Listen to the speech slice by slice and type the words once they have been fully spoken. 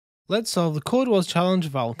Let's solve the code was challenge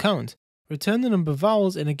vowel count. Return the number of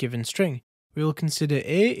vowels in a given string. We will consider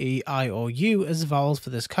A, E, I, or U as vowels for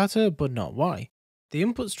this kata, but not Y. The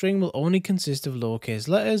input string will only consist of lowercase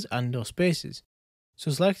letters and no spaces.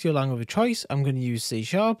 So select your language of choice. I'm going to use C#,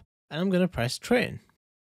 and I'm going to press train.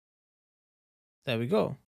 There we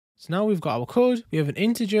go. So now we've got our code. We have an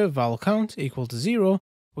integer vowel count equal to 0.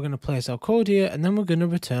 We're going to place our code here, and then we're going to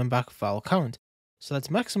return back vowel count. So let's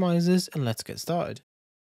maximize this and let's get started.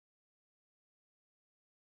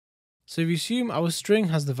 So if you assume our string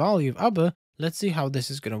has the value of ABBA, let's see how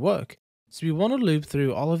this is going to work. So we want to loop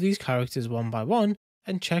through all of these characters one by one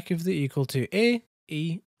and check if they're equal to A,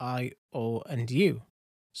 E, I, O, and U.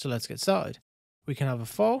 So let's get started. We can have a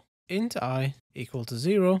for int I equal to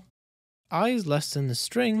 0. I is less than the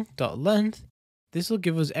string dot length. This will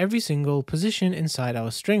give us every single position inside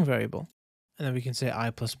our string variable. And then we can say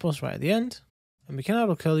I++ right at the end. And we can add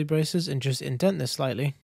our curly braces and just indent this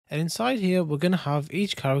slightly. And inside here, we're going to have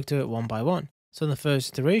each character one by one. So in the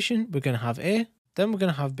first iteration, we're going to have A, then we're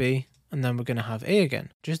going to have B, and then we're going to have A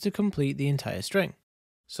again, just to complete the entire string.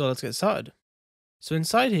 So let's get started. So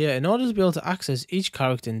inside here, in order to be able to access each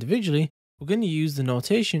character individually, we're going to use the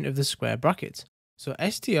notation of the square brackets. So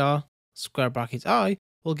str square bracket I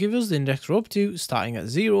will give us the index we're up to starting at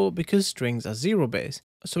 0 because strings are 0 base.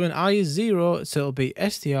 So when I is 0, so it'll be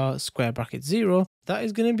str square bracket 0, that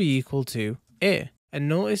is going to be equal to A. And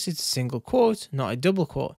notice it's a single quote, not a double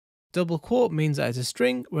quote. Double quote means that it's a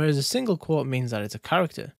string, whereas a single quote means that it's a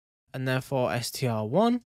character. And therefore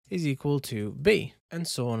str1 is equal to B, and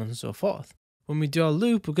so on and so forth. When we do our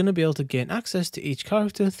loop, we're going to be able to gain access to each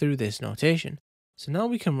character through this notation. So now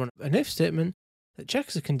we can run an if statement that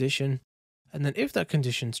checks a condition, and then if that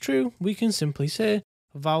condition's true, we can simply say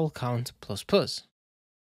vowel count ++.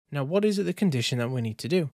 Now what is it the condition that we need to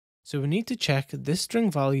do? So we need to check this string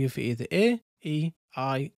value for either A, E,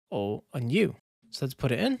 I, O, and U. So let's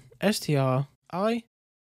put it in str I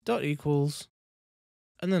dot equals,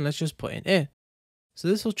 and then let's just put in A. So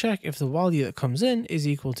this will check if the value that comes in is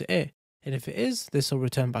equal to A, and if it is, this will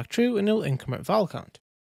return back true and it will increment vowel count.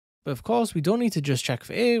 But of course, we don't need to just check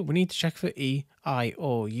for A, we need to check for E, I,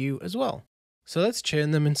 O, U as well. So let's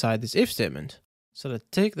chain them inside this if statement. So let's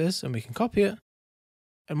take this and we can copy it.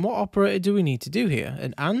 And what operator do we need to do here?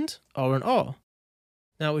 An AND or an OR?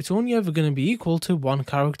 Now it's only ever going to be equal to one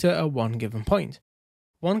character at one given point.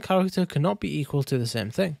 One character cannot be equal to the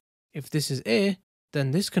same thing. If this is A,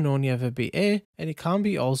 then this can only ever be A, and it can't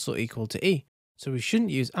be also equal to E. So we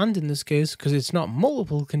shouldn't use AND in this case because it's not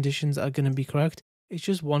multiple conditions that are going to be correct, it's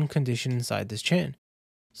just one condition inside this chain.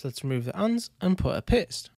 So let's remove the ANDs and put a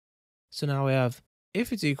paste. So now we have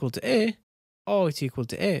if it's equal to A, or it's equal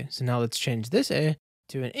to A. So now let's change this A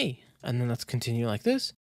to an E, and then let's continue like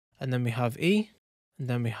this, and then we have E, and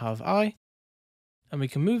then we have I, and we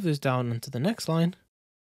can move this down into the next line,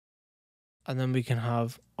 and then we can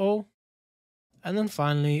have O, and then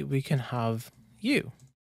finally we can have U.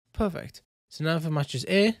 Perfect. So now if it matches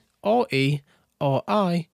A, or E, or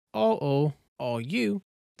I, or O, or U,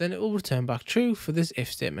 then it will return back true for this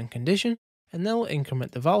if statement condition, and then we'll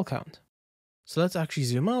increment the vowel count. So let's actually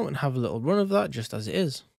zoom out and have a little run of that just as it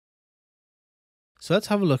is. So let's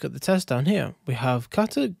have a look at the test down here. We have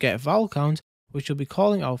kata get vowel count, which will be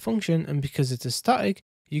calling our function, and because it's a static,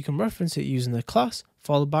 you can reference it using the class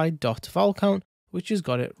followed by dot vowel count, which has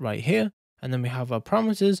got it right here. And then we have our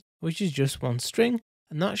parameters, which is just one string,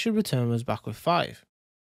 and that should return us back with 5.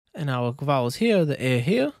 And our vowels here, the A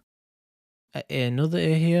here, another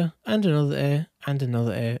A here, and another A, and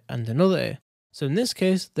another A, and another A. So in this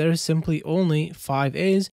case, there is simply only 5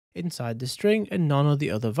 A's inside the string and none of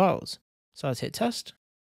the other vowels. So let's hit test.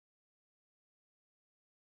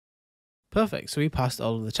 Perfect, so we passed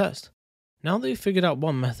all of the test. Now that we've figured out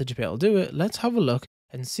one method to be able to do it, let's have a look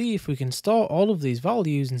and see if we can store all of these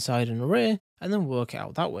values inside an array and then work it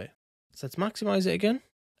out that way. So let's maximize it again,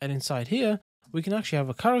 and inside here, we can actually have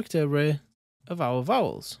a character array of our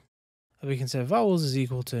vowels. And we can say vowels is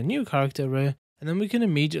equal to a new character array, and then we can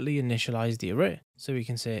immediately initialize the array. So we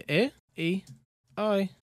can say A, E,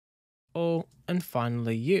 I, O, and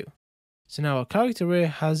finally U. So now our character array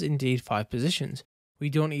has indeed 5 positions. We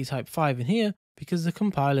don't need to type 5 in here because the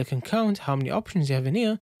compiler can count how many options you have in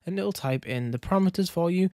here, and it'll type in the parameters for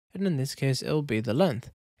you, and in this case it'll be the length.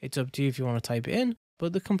 It's up to you if you want to type it in,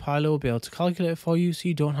 but the compiler will be able to calculate it for you so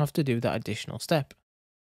you don't have to do that additional step.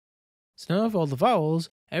 So now with all the vowels,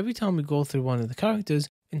 every time we go through one of the characters,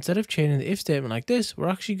 instead of chaining the if statement like this, we're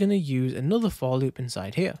actually going to use another for loop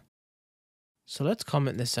inside here. So let's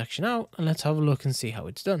comment this section out and let's have a look and see how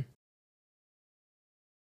it's done.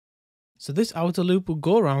 So this outer loop will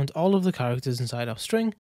go around all of the characters inside our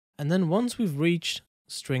string, and then once we've reached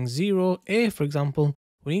string 0, A for example,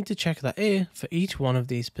 we need to check that A for each one of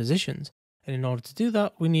these positions. And in order to do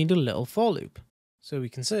that, we need a little for loop. So we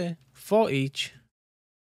can say for each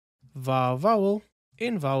vowel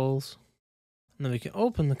in vowels, and then we can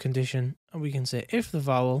open the condition and we can say if the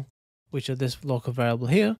vowel, which are this local variable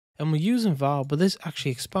here, and we're using var, but this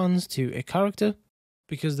actually expands to a character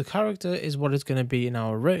because the character is what it's going to be in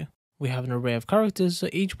our array. We have an array of characters, so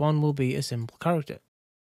each one will be a simple character.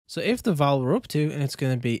 So if the vowel we're up to, and it's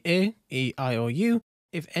going to be A, E, I, or U,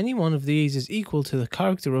 if any one of these is equal to the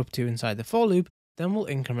character we're up to inside the for loop, then we'll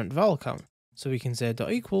increment vowel count. So we can say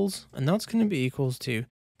dot equals, and that's going to be equals to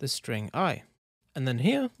the string I. And then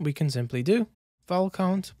here we can simply do vowel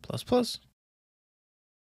count plus plus.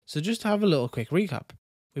 So just to have a little quick recap,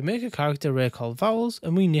 we make a character array called vowels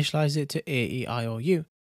and we initialize it to A, E, I, or U.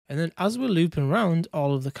 And then as we're looping around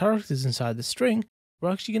all of the characters inside the string,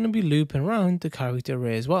 we're actually going to be looping around the character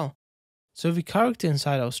array as well. So every character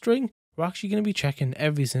inside our string, we're actually going to be checking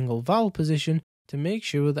every single vowel position to make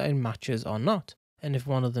sure that it matches or not. And if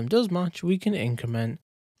one of them does match, we can increment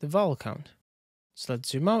the vowel count. So let's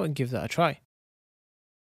zoom out and give that a try.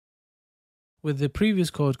 With the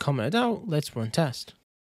previous code commented out, let's run test.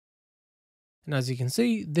 And as you can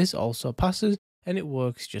see, this also passes and it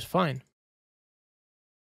works just fine.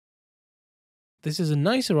 This is a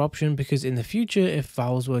nicer option because in the future, if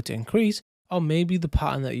vowels were to increase, or maybe the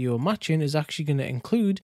pattern that you're matching is actually going to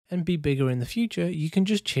include and be bigger in the future, you can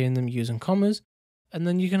just chain them using commas, and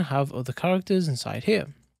then you can have other characters inside here.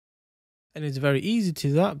 And it's very easy to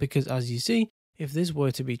do that because as you see, if this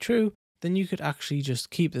were to be true, then you could actually just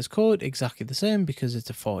keep this code exactly the same because it's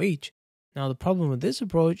a for each. Now the problem with this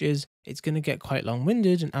approach is it's going to get quite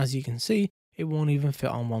long-winded, and as you can see, it won't even fit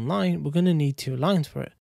on one line. We're going to need 2 lines for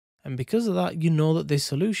it. And because of that, you know that this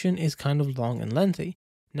solution is kind of long and lengthy.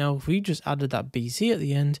 Now if we just added that BC at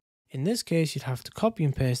the end, in this case you'd have to copy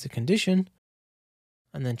and paste the condition,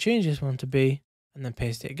 and then change this one to B, and then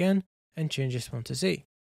paste it again, and change this one to C.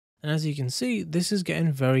 And as you can see, this is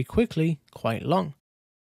getting very quickly quite long.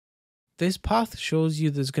 This path shows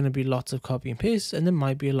you there's going to be lots of copy and paste and there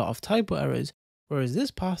might be a lot of typo errors, whereas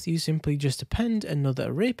this path you simply just append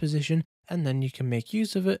another array position and then you can make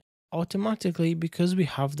use of it automatically because we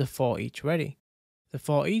have the for each ready. The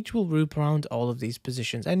for each will loop around all of these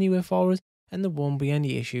positions anyway for us, and there won't be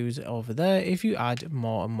any issues over there if you add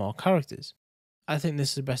more and more characters. I think this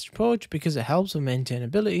is the best approach because it helps with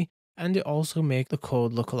maintainability and it also makes the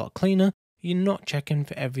code look a lot cleaner. You're not checking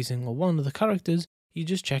for every single one of the characters, you're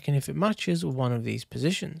just checking if it matches one of these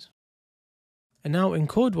positions. And now in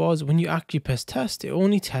Code Wars, when you actually press test, it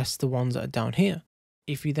only tests the ones that are down here.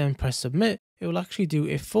 If you then press submit, it will actually do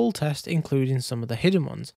a full test including some of the hidden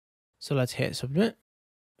ones. So let's hit submit,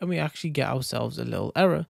 and we actually get ourselves a little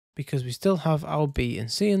error because we still have our B and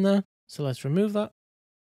C in there. So let's remove that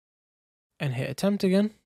and hit attempt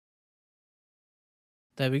again.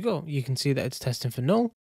 There we go. You can see that it's testing for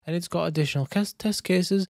null and it's got additional test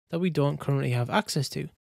cases that we don't currently have access to.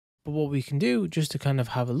 But what we can do just to kind of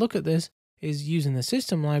have a look at this is using the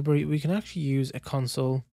system library, we can actually use a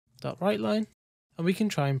console.writeLine and we can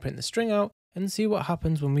try and print the string out and see what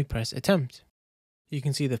happens when we press attempt. You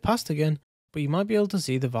can see they've passed again, but you might be able to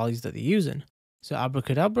see the values that they're using. So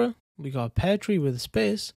abracadabra, we got a pear tree with a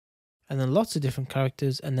space, and then lots of different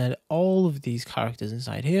characters, and then all of these characters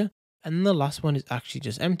inside here, and then the last one is actually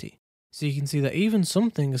just empty. So you can see that even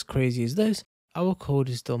something as crazy as this, our code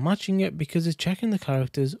is still matching it because it's checking the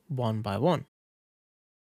characters one by one.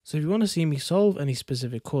 So if you want to see me solve any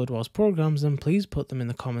specific Code Wars programs, then please put them in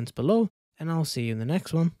the comments below, and I'll see you in the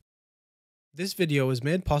next one. This video was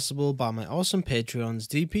made possible by my awesome Patreons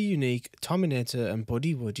DP Unique, Tominator and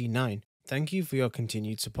Buddy Woody 9. Thank you for your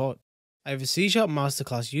continued support. I have a C#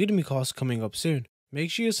 Masterclass Udemy course coming up soon.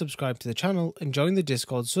 Make sure you subscribe to the channel and join the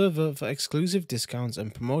Discord server for exclusive discounts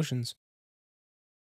and promotions.